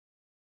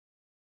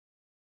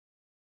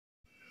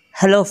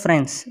Hello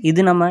friends,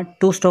 இது நம்ம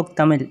two stroke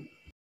Tamil.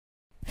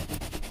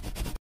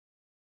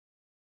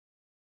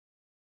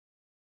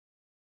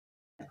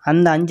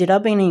 அந்த 5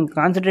 டாபிக் நீங்கள்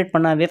கான்சன்ட்ரேட்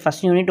பண்ணாவே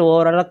ஃபஸ்ட் யூனிட்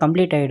ஓவராலாக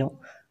கம்ப்ளீட் ஆகிடும்.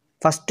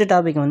 ஃபஸ்ட்டு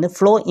டாபிக் வந்து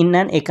flow in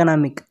and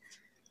economic.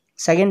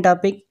 Second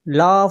topic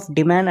law of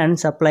demand and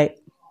supply.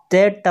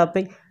 Third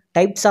topic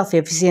types of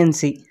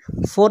efficiency.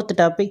 Fourth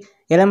topic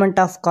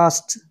element of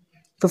cost.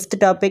 Fifth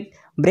topic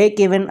break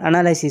even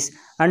analysis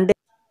and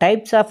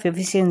types of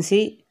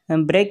efficiency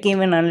break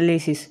even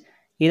analysis.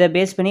 இதை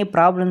base பண்ணி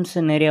problems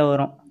நிறையா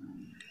வரும்.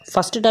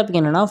 First topic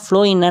என்னென்னா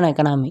flow in and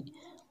economy.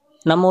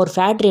 நம்ம ஒரு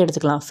factory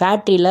எடுத்துக்கலாம்.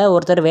 ஃபேக்ட்ரியில்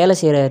ஒருத்தர் வேலை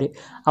செய்கிறாரு.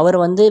 அவர்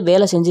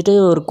வேலை செஞ்சுட்டு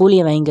ஒரு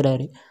கூலியை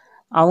வாங்கிக்கிறாரு.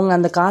 அவங்க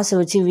அந்த காசை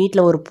வச்சு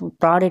வீட்டில் ஒரு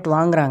ப்ராடக்ட்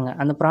வாங்குகிறாங்க.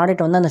 அந்த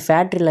ப்ராடக்ட் அந்த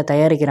ஃபேக்ட்ரியில்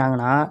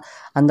தயாரிக்கிறாங்கன்னா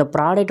அந்த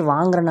ப்ராடக்ட்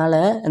வாங்குறனால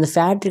அந்த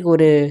ஃபேக்ட்ரிக்கு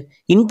ஒரு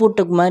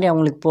இன்புட்டுக்கு மாதிரி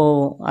அவங்களுக்கு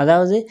போகும்.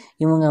 அதாவது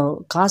இவங்க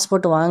காசு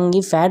போட்டு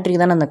வாங்கி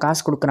ஃபேக்ட்ரிக்கு தானே அந்த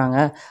காசு கொடுக்குறாங்க.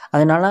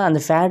 அதனால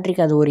அந்த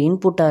ஃபேக்ட்ரிக்கு அது ஒரு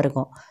இன்புட்டாக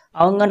இருக்கும்.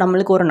 அவங்க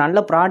நம்மளுக்கு ஒரு நல்ல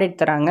ப்ராடக்ட்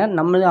தராங்க.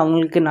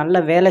 அவங்களுக்கு நல்ல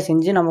வேலை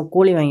செஞ்சு நம்ம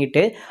கூலி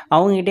வாங்கிட்டு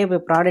அவங்ககிட்டே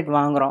போய் ப்ராடக்ட்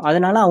வாங்குகிறோம்.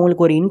 அதனால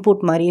அவங்களுக்கு ஒரு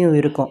இன்புட் மாதிரியும்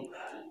இருக்கும்.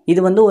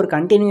 இது ஒரு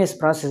கண்டினியூஸ்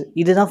ப்ராசஸ்.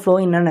 இதுதான் flow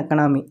in and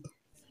economy.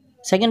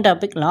 Second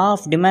topic law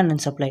of demand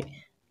and supply.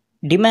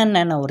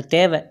 டிமாண்ட்னா என்ன? ஒரு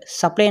தேவை.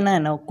 சப்ளைனா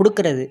என்ன?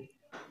 கொடுக்கறது.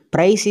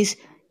 Price is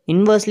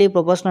inversely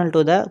proportional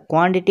to the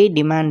quantity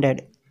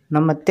demanded.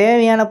 நம்ம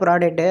தேவையான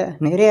ப்ராடக்ட்டு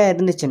நிறையா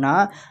இருந்துச்சுன்னா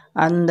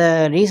அந்த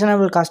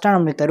ரீசனபிள் காஸ்ட்டாக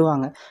நம்மளுக்கு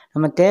தருவாங்க.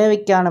 நம்ம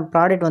தேவைக்கான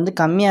ப்ராடக்ட்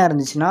கம்மியாக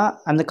இருந்துச்சுன்னா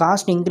அந்த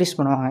காஸ்ட் இன்க்ரீஸ்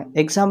பண்ணுவாங்க.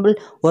 எக்ஸாம்பிள்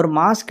ஒரு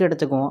மாஸ்க்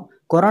எடுத்துக்குவோம்.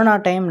 கொரோனா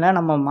டைமில்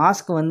நம்ம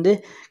மாஸ்க்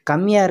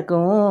கம்மியாக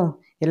இருக்கவும்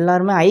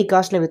எல்லாருமே ஹை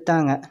காஸ்ட்டில்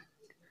விற்றாங்க.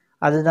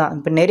 அதுதான்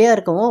இப்போ நிறையா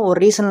இருக்கவும் ஒரு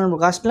ரீசனபிள்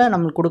காஸ்ட்டில்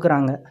நம்மளுக்கு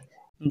கொடுக்குறாங்க.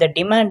 இந்த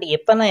டிமாண்ட்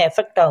எப்போல்லாம்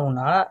எஃபெக்ட்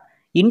ஆகும்னா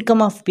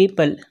இன்கம் ஆஃப்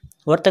பீப்புள்.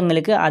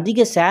 ஒருத்தங்களுக்கு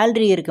அதிக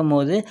சேல்ரி இருக்கும்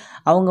போது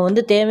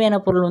அவங்க தேவையான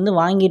பொருள்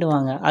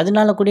வாங்கிடுவாங்க.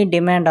 அதனால கூட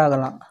டிமாண்ட்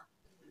ஆகலாம்.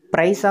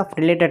 Price of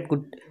related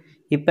good.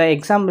 இப்போ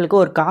எக்ஸாம்பிளுக்கு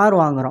ஒரு கார்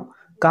வாங்குகிறோம்.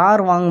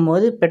 கார்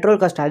வாங்கும்போது பெட்ரோல்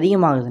காஸ்ட்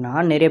அதிகமாகுதுன்னா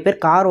நிறைய பேர்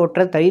கார்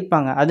ஓட்டுறத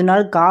தவிர்ப்பாங்க.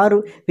 அதனால கார்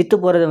விற்று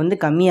போகிறது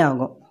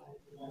கம்மியாகும்.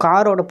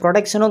 காரோட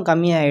ப்ரொடக்ஷனும்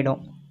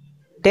கம்மியாகிடும்.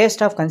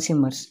 Taste of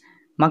consumers.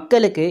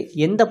 மக்களுக்கு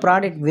எந்த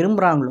ப்ராடக்ட்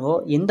விரும்புகிறாங்களோ,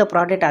 எந்த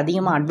ப்ராடக்ட்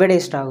அதிகமாக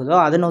அட்வர்டைஸ்ட் ஆகுதோ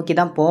அதை நோக்கி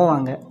தான்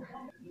போவாங்க.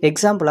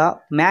 எக்ஸாம்பிளாக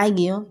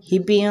மேகியும்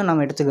ஹிப்பியும்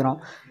நம்ம எடுத்துக்கிறோம்.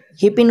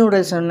 ஹிப்பி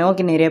நூடுல்ஸ்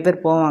நோக்கி நிறைய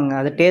பேர் போவாங்க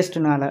அது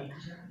டேஸ்ட்டுனால.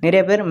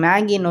 நிறைய பேர்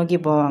மேகியை நோக்கி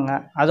போவாங்க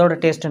அதோட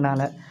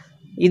டேஸ்ட்டுனால.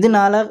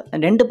 இதனால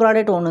 2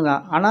 ப்ராடக்ட் ஒன்று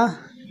தான், ஆனால்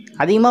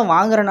அதிகமாக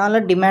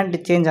வாங்குறனால டிமாண்ட்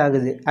சேஞ்ச்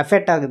ஆகுது,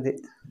 அஃபெக்ட் ஆகுது.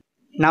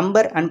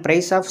 Number and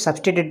price of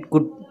substitute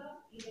good.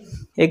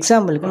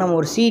 எக்ஸாம்பிளுக்கு நம்ம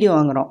ஒரு சிடி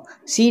வாங்குகிறோம்.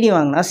 சிடி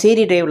வாங்கினா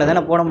சிடி ட்ரைவில்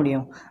தானே போட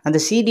முடியும். அந்த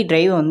சிடி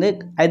ட்ரைவ்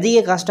அதிக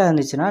காஸ்ட்டாக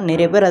இருந்துச்சுன்னா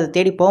நிறைய பேர் அதை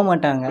தேடி போக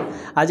மாட்டாங்க.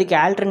 அதுக்கு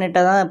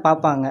ஆல்டர்னேட்டாக தான்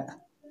பார்ப்பாங்க.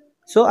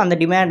 ஸோ அந்த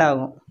டிமாண்ட்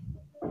ஆகும்.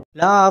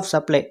 Law of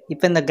supply.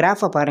 இப்போ இந்த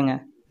கிராஃபை பாருங்கள்.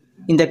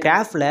 இந்த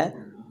கிராஃபில்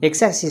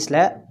எக்ஸ் ஆக்சிஸில்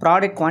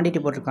ப்ராடக்ட் குவான்டிட்டி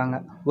போட்டிருக்காங்க,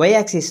 ஒய்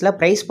ஆக்சிஸில்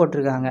ப்ரைஸ்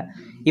போட்டிருக்காங்க.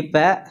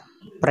 இப்போ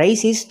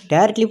price is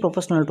directly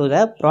proportional to the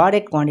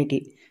product quantity.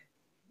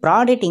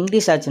 Product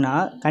increase ஆச்சுன்னா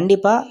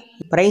கண்டிப்பாக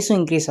ப்ரைஸும்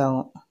இன்க்ரீஸ்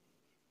ஆகும்.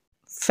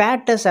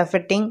 Factors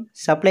affecting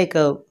supply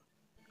curve.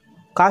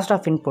 Cost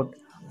of input.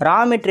 Raw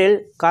material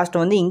cost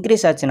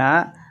increase ஆச்சுன்னா,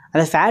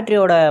 அந்த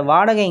ஃபேக்ட்ரியோட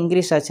வாடகை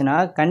இன்க்ரீஸ் ஆச்சுன்னா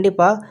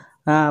கண்டிப்பாக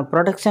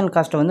ப்ரொடக்ஷன்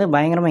காஸ்ட்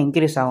பயங்கரமாக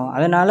இன்க்ரீஸ் ஆகும்.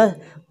 அதனால்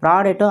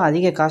ப்ராடக்ட்டும்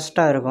அதிக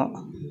காஸ்ட்டாக இருக்கும்.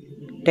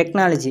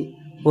 டெக்னாலஜி.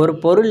 ஒரு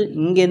பொருள்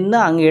இங்கேருந்து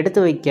அங்கே எடுத்து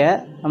வைக்க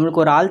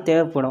நம்மளுக்கு ஒரு ஆள்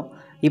தேவைப்படும்.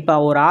 இப்போ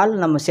ஒரு ஆள்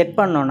நம்ம செட்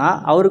பண்ணோன்னா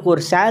அவருக்கு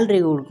ஒரு சேல்ரி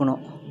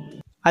கொடுக்கணும்.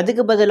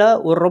 அதுக்கு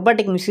பதிலாக ஒரு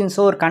ரொபாட்டிக்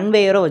மிஷின்ஸோ ஒரு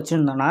கன்வேயரோ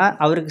வச்சுருந்தோன்னா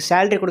அவருக்கு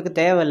சேல்ரி கொடுக்க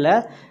தேவையில்லை.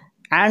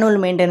 ஆனுவல்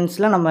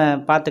மெயின்டெனன்ஸில் நம்ம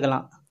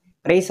பார்த்துக்கலாம்.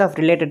 Price of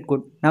related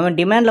good. நம்ம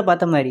டிமாண்டில்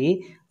பார்த்த மாதிரி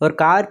ஒரு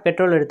கார்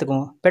பெட்ரோல்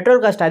எடுத்துக்குவோம்.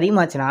 பெட்ரோல் காஸ்ட்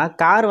அதிகமாச்சுன்னா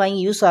கார்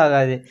வாங்கி யூஸ்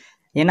ஆகாது.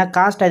 ஏன்னா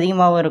காஸ்ட்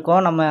அதிகமாகவும்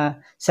இருக்கும், நம்ம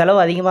செலவு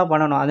அதிகமாக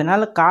பண்ணணும்.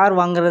 அதனால் கார்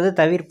வாங்குறது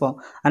தவிர்ப்போம்.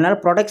 அதனால்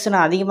ப்ரொடக்ஷனை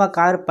அதிகமாக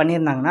கார்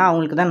பண்ணியிருந்தாங்கன்னா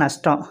அவங்களுக்கு தான்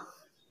நஷ்டம்.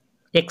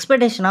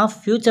 Expectation of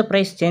future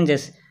price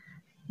changes.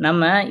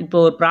 நம்ம இப்போ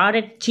ஒரு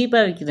ப்ராடக்ட்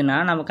சீப்பாக விற்கிதுன்னா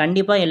நம்ம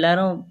கண்டிப்பாக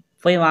எல்லோரும்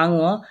போய்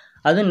வாங்குவோம்.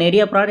 அதுவும்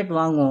நிறைய ப்ராடக்ட்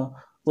வாங்குவோம்.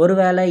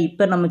 ஒருவேளை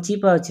இப்போ நம்ம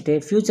சீப்பாக வச்சுட்டு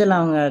ஃப்யூச்சரில்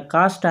அவங்க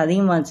காஸ்ட்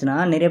அதிகமாகச்சுன்னா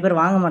நிறைய பேர்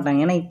வாங்க மாட்டாங்க.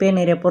 ஏன்னா இப்போயே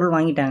நிறைய பொருள்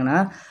வாங்கிட்டாங்கன்னா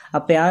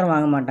அப்போ யாரும்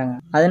வாங்க மாட்டாங்க.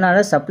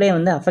 அதனால சப்ளை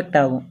அஃபெக்ட்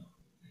ஆகும்.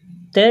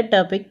 Third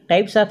topic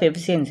types of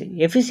efficiency.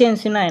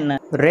 எஃபிஷியன்சினா என்ன?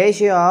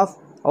 Ratio of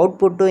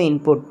output to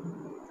input.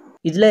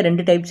 இதில்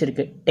 2 டைப்ஸ்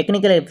இருக்குது.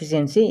 Technical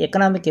efficiency,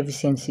 economic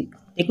efficiency.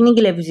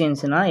 Technical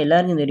எஃபிஷியன்சினா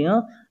எல்லாருக்கும்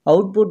தெரியும்,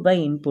 அவுட்புட் பை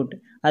இன்புட்.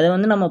 அதை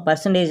நம்ம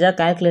பர்சன்டேஜாக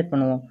கால்குலேட்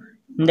பண்ணுவோம்.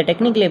 இந்த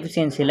டெக்னிக்கல்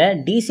எஃபிஷியன்சியில்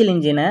டீசல்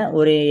இன்ஜினை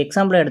ஒரு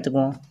எக்ஸாம்பிளாக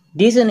எடுத்துக்குவோம்.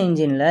 டீசல்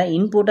இன்ஜினில்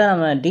இன்புட்டாக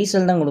நம்ம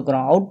டீசல் தான்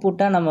கொடுக்குறோம்.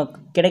 அவுட்புட்டாக நம்ம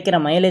கிடைக்கிற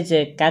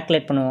மைலேஜை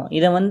கால்குலேட் பண்ணுவோம்.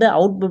 இதை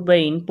அவுட்புட்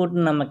பை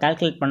இன்புட்னு நம்ம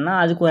கால்குலேட்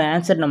பண்ணால் அதுக்கு ஒரு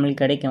ஆன்சர்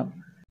நம்மளுக்கு கிடைக்கும்.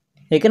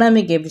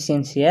 எக்கனாமிக்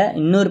எஃபிஷியன்சியை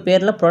இன்னொரு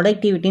பேரில்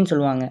ப்ரொடக்டிவிட்டின்னு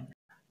சொல்லுவாங்க.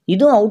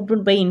 இதுவும்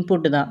அவுட்புட் பை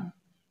இன்புட்டு தான்.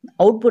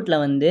 அவுட்புட்டில்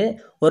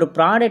ஒரு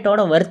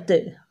ப்ராடக்டோட ஒர்த்து,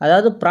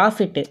 அதாவது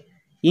ப்ராஃபிட்டு.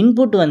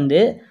 இன்புட்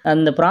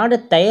அந்த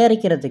ப்ராடக்ட்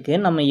தயாரிக்கிறதுக்கு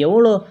நம்ம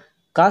எவ்வளோ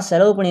காசு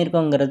செலவு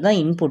பண்ணியிருக்கோங்கிறது தான்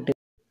இன்புட்டு.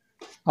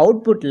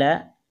 அவுட்புட்டில்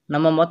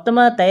நம்ம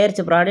மொத்தமாக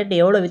தயாரித்த ப்ராடக்ட்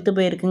எவ்வளோ விற்று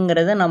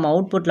போயிருக்குங்கிறத நம்ம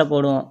அவுட்புட்டில்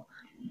போடுவோம்.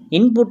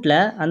 இன்புட்டில்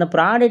அந்த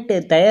ப்ராடக்ட்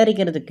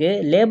தயாரிக்கிறதுக்கு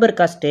லேபர்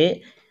காஸ்ட்டு,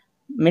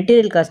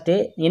 மெட்டீரியல் காஸ்ட்டு,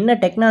 என்ன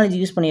டெக்னாலஜி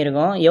யூஸ்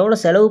பண்ணியிருக்கோம், எவ்வளோ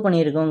செலவு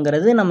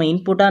பண்ணியிருக்கோங்கிறது நம்ம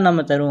இன்புட்டாக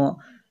நம்ம தருவோம்.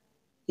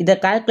 இதை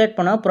கால்குலேட்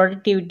பண்ணால்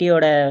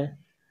ப்ரொடக்டிவிட்டியோட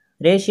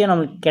ரேஷியோ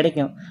நம்மளுக்கு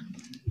கிடைக்கும்.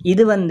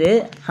 இது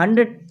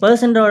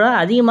 100%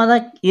 அதிகமாக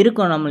தான்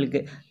இருக்கும் நம்மளுக்கு.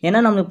 ஏன்னா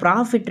நம்மளுக்கு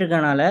ப்ராஃபிட்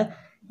இருக்கனால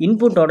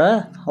இன்புட்டோட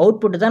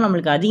அவுட்புட்டு தான்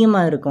நம்மளுக்கு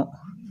அதிகமாக இருக்கும்.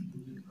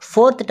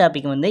 4th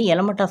topic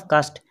element of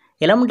cost.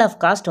 Element of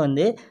cost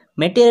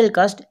material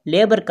cost,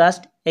 labour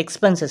cost,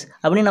 expenses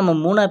அப்படின்னு நம்ம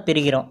 3ஆக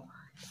பிரிக்கிறோம்.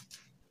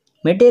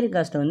 Material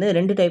cost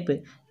 2 type: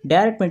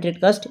 direct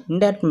material cost,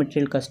 indirect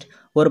material cost.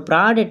 ஒரு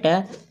ப்ராடக்டை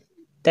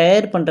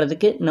தயார்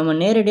பண்ணுறதுக்கு நம்ம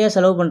நேரடியாக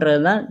செலவு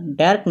பண்ணுறது தான்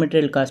டைரக்ட்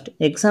மெட்டீரியல் காஸ்ட்.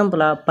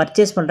 எக்ஸாம்பிளாக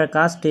பர்ச்சேஸ் பண்ணுற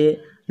காஸ்ட்டு,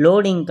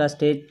 லோடிங்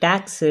காஸ்ட்டு,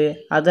 டேக்ஸு,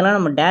 அதெல்லாம்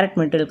நம்ம டைரக்ட்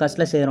மெட்டீரியல்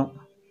காஸ்ட்டில் சேரும்.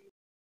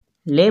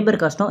 லேபர்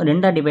காஸ்ட்டும்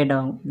 2ஆக டிவைட்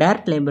ஆகும்: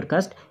 direct labour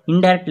cost,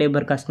 indirect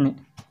labour காஸ்ட்னு.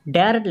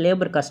 Direct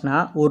labour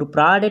காஸ்ட்னால் ஒரு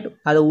ப்ராடக்ட்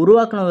அதை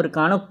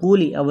உருவாக்குனவருக்கான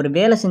கூலி, அவர்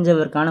வேலை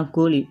செஞ்சவருக்கான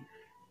கூலி.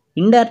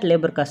 இன்டைரக்ட்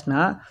லேபர்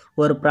காஸ்ட்னால்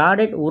ஒரு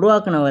ப்ராடக்ட்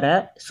உருவாக்குனவரை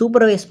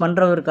சூப்பர்வைஸ்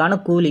பண்ணுறவருக்கான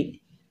கூலி,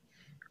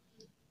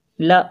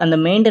 இல்லை அந்த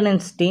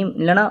மெயின்டெனன்ஸ் டீம்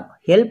இல்லைனா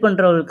ஹெல்ப்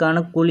பண்ணுறவருக்கான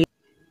கூலி.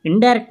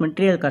 இன்டைரக்ட்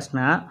மெட்டீரியல்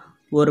காஸ்ட்னால்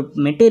ஒரு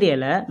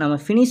மெட்டீரியலை நம்ம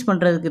ஃபினிஷ்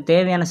பண்ணுறதுக்கு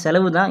தேவையான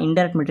செலவு தான்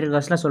இன்டைரக்ட் மெட்டீரியல்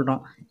காஸ்ட்டில் சொல்கிறோம்.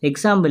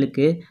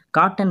 எக்ஸாம்பிளுக்கு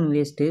cotton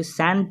waste,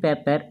 sand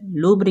paper,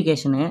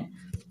 லூப்ரிகேஷனு,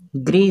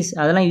 grease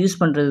அதெல்லாம் யூஸ்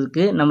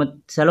பண்ணுறதுக்கு நம்ம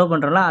செலவு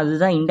பண்ணுறோம்ல,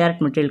 அதுதான்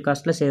இன்டைரக்ட் மெட்டீரியல்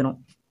காஸ்ட்டில் சேரும்.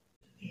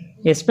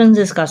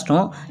 எக்ஸ்பென்சஸ்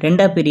காஸ்ட்டும்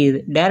 2ஆக பிரியுது: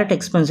 direct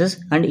expenses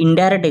and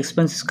indirect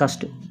expenses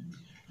cost.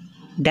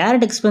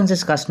 Direct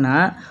expenses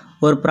காஸ்ட்னால்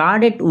ஒரு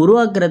ப்ராடக்ட்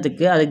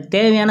உருவாக்குறதுக்கு அதுக்கு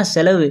தேவையான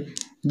செலவு,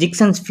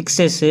 ஜிக்சன்ஸ்,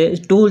 ஃபிக்சர்ஸு,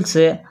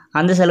 டூல்ஸு,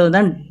 அந்த செலவு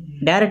தான்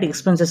டைரக்ட்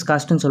எக்ஸ்பென்சஸ்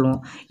காஸ்ட்டுன்னு சொல்லுவோம்.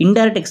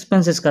 இன்டைரக்ட்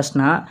எக்ஸ்பென்சஸ்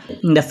காஸ்ட்னால்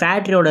இந்த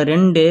ஃபேக்ட்ரியோட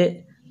ரெண்டு,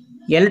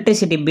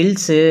 electricity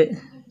bills,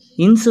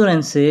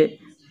 insurance,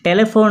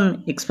 telephone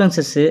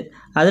expenses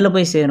அதில்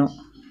போய் சேரும்.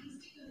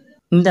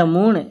 இந்த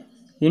 3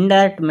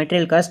 indirect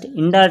material cost,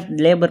 indirect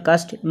labour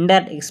cost,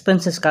 indirect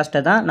expenses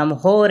காஸ்ட்டை தான் நம்ம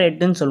ஓவர்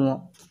ஹெட்டுன்னு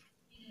சொல்லுவோம்.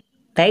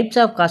 Types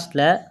of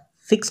காஸ்ட்டில்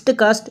fixed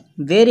cost,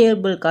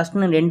 variable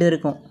காஸ்ட்னு 2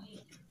 இருக்கும்.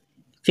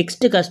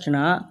 ஃபிக்ஸ்டு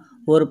காஸ்ட்னால்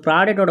ஒரு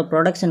ப்ராடக்டோட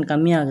ப்ரொடக்ஷன்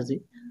கம்மியாகுது,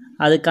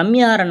 அது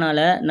கம்மியாகிறனால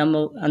நம்ம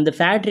அந்த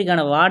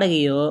ஃபேக்ட்ரிக்கான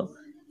வாடகையோ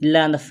இல்லை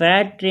அந்த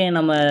ஃபேக்ட்ரியை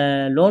நம்ம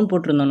லோன்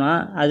போட்டிருந்தோம்னா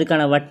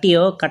அதுக்கான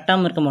வட்டியோ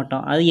கட்டாமல் இருக்க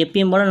மாட்டோம். அது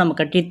எப்பயும் போல் நம்ம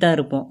கட்டிட்டு தான்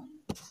இருப்போம்.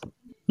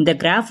 இந்த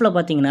கிராஃபில்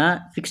பார்த்திங்கன்னா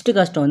ஃபிக்ஸ்டு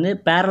காஸ்ட்டு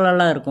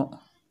பேரலாக இருக்கும்.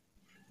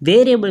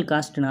 வேரியபிள்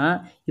காஸ்ட்னால்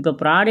இப்போ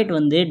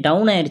ப்ராடக்ட்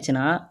டவுன்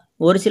ஆயிடுச்சுன்னா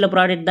ஒரு சில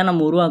ப்ராடக்ட் தான்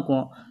நம்ம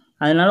உருவாக்குவோம்,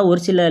 அதனால்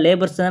ஒரு சில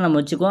லேபர்ஸ் தான் நம்ம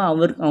வச்சுக்குவோம்,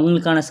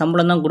 அவங்களுக்கான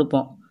சம்பளம் தான்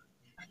கொடுப்போம்.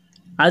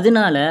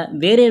 அதனால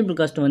வேரியபிள்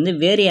காஸ்ட்டு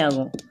வேரி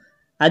ஆகும்,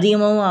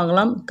 அதிகமாகவும்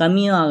ஆகலாம்,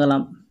 கம்மியும்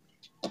ஆகலாம்.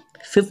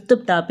 5th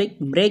topic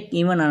break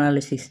even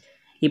analysis.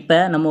 இப்போ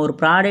நம்ம ஒரு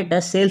ப்ராடக்டை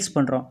சேல்ஸ்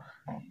பண்ணுறோம்,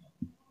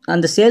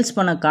 அந்த சேல்ஸ்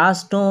பண்ண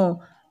காஸ்ட்டும்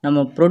நம்ம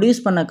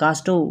ப்ரொடியூஸ் பண்ண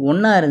காஸ்ட்டும்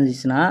ஒன்றா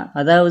இருந்துச்சுன்னா,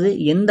 அதாவது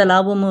எந்த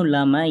லாபமும்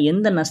இல்லாமல்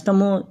எந்த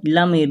நஷ்டமும்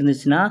இல்லாமல்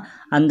இருந்துச்சுன்னா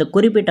அந்த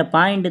குறிப்பிட்ட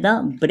பாயிண்ட்டு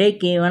தான்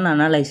பிரேக் ஈவன்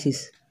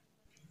அனாலிசிஸ்.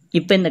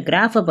 இப்போ இந்த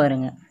கிராஃபை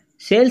பாருங்கள்.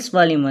 Sales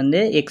volume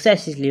X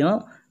ஆக்சிஸ்லேயும்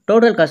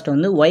total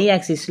cost Y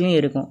ஆக்சிஸ்லேயும்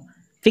இருக்கும்.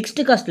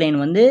 ஃபிக்ஸ்டு காஸ்ட் லைன்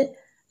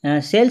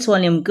சேல்ஸ்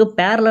வால்யூமுக்கு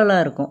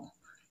பேரலாக இருக்கும்.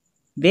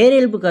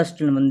 வேரியபிள்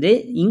காஸ்ட்டு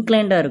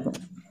இன்க்ளைண்டாக இருக்கும்.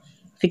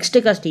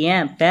 ஃபிக்ஸ்டு காஸ்ட்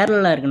ஏன்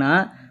பேரலாக இருக்குன்னா,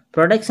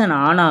 ப்ரொடக்ஷன்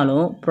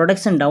ஆனாலும்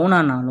ப்ரொடக்ஷன் டவுன்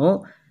ஆனாலும்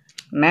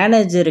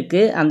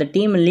மேனேஜருக்கு, அந்த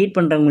டீமை லீட்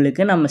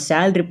பண்ணுறவங்களுக்கு நம்ம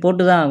சேல்ரி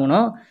போட்டு தான்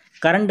ஆகணும்.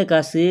 கரண்ட்டு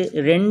காசு,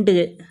 ரெண்டு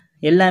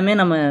எல்லாமே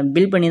நம்ம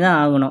பில் பண்ணி தான்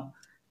ஆகணும்.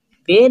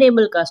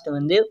 வேரியபிள்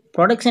காஸ்ட்டு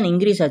ப்ரொடக்ஷன்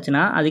இன்க்ரீஸ்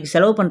ஆச்சுன்னா அதுக்கு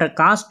செலவு பண்ணுற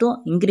காஸ்ட்டும்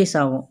இன்க்ரீஸ்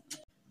ஆகும்.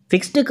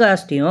 ஃபிக்ஸ்டு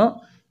காஸ்ட்டையும்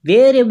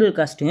வேரியபிள்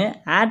காஸ்ட்டையும்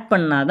ஆட்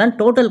பண்ணால் தான்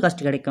டோட்டல்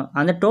காஸ்ட் கிடைக்கும்.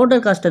 அந்த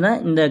டோட்டல் காஸ்ட்டை தான்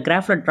இந்த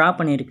கிராஃபில் ட்ரா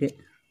பண்ணியிருக்கு.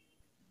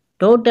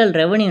 டோட்டல்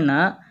ரெவன்யூனா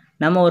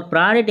நம்ம ஒரு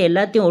ப்ராடக்ட்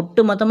எல்லாத்தையும்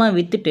ஒட்டு மொத்தமாக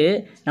விற்றுட்டு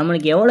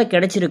நம்மளுக்கு எவ்வளோ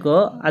கிடச்சிருக்கோ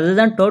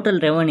அதுதான்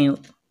டோட்டல் ரெவன்யூ.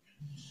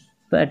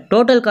 இப்போ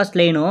டோட்டல் காஸ்ட்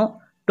லைனும்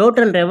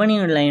டோட்டல்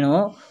ரெவன்யூ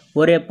லைனும்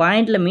ஒரு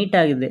பாயிண்டில் மீட்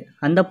ஆகுது.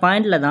 அந்த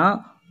பாயிண்டில் தான்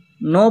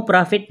நோ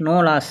ப்ராஃபிட் நோ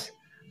லாஸ்,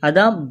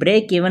 அதான்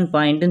பிரேக் ஈவன்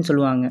பாயிண்ட்டுன்னு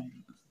சொல்லுவாங்க.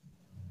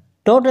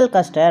 டோட்டல்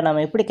காஸ்ட்டை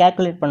நம்ம எப்படி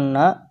கேல்குலேட்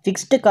பண்ணோம்னா,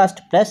 fixed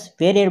cost plus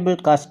variable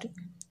cost.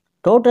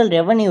 Total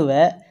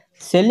ரெவன்யூவை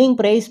selling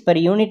price per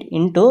unit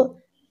into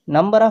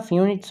number of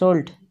unit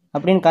sold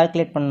அப்படின்னு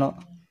கால்குலேட் பண்ணோம்.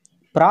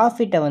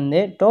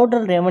 ப்ராஃபிட்டை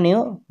total revenue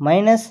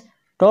minus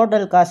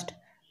total cost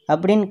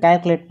அப்படின்னு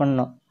கால்குலேட்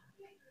பண்ணோம்.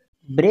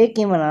 பிரேக்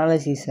ஈவன்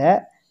அனாலிசிஸை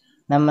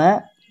நம்ம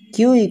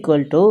Q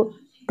equal to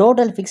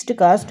total fixed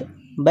caused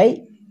by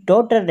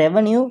total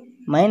revenue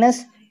minus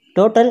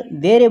total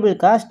variable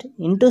cost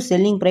into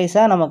selling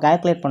ப்ரைஸாக நம்ம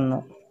calculate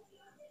பண்ணணும்.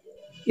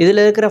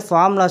 இதில் இருக்கிற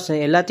ஃபார்முலாஸ்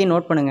எல்லாத்தையும்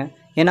நோட் பண்ணுங்கள்,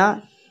 ஏன்னா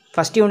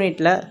ஃபஸ்ட்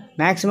யூனிட்டில்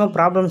மேக்ஸிமம்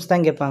ப்ராப்ளம்ஸ்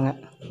தான் கேட்பாங்க.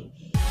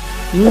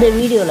 இந்த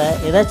வீடியோவில்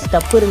ஏதாச்சும்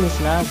தப்பு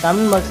இருந்துச்சுன்னா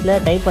கமெண்ட் பாக்ஸில்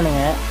டைப்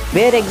பண்ணுங்கள்.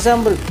 வேறு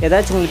எக்ஸாம்பிள்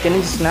ஏதாச்சும் உங்களுக்கு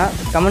தெரிஞ்சிச்சுன்னா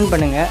கமெண்ட்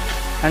பண்ணுங்கள்.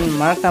 அண்ட்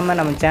மறக்காமல்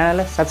நம்ம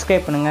சேனலை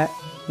சப்ஸ்கிரைப் பண்ணுங்கள்.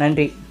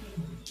 நன்றி.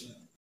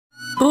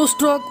 2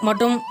 ஸ்ட்ரோக்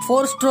மற்றும்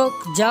 4 ஸ்ட்ரோக்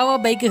ஜாவா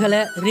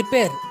பைக்குகளை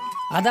ரிப்பேர்,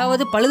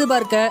 அதாவது பழுது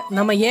பார்க்க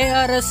நம்ம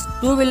ஏஆர்எஸ்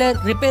 2 வீலர்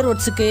ரிப்பேர்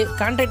ஒர்க்ஸுக்கு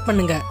கான்டாக்ட்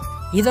பண்ணுங்கள்.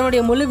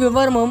 இதனுடைய முழு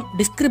விவரமும்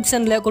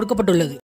டிஸ்கிரிப்ஷனில் கொடுக்கப்பட்டுள்ளது.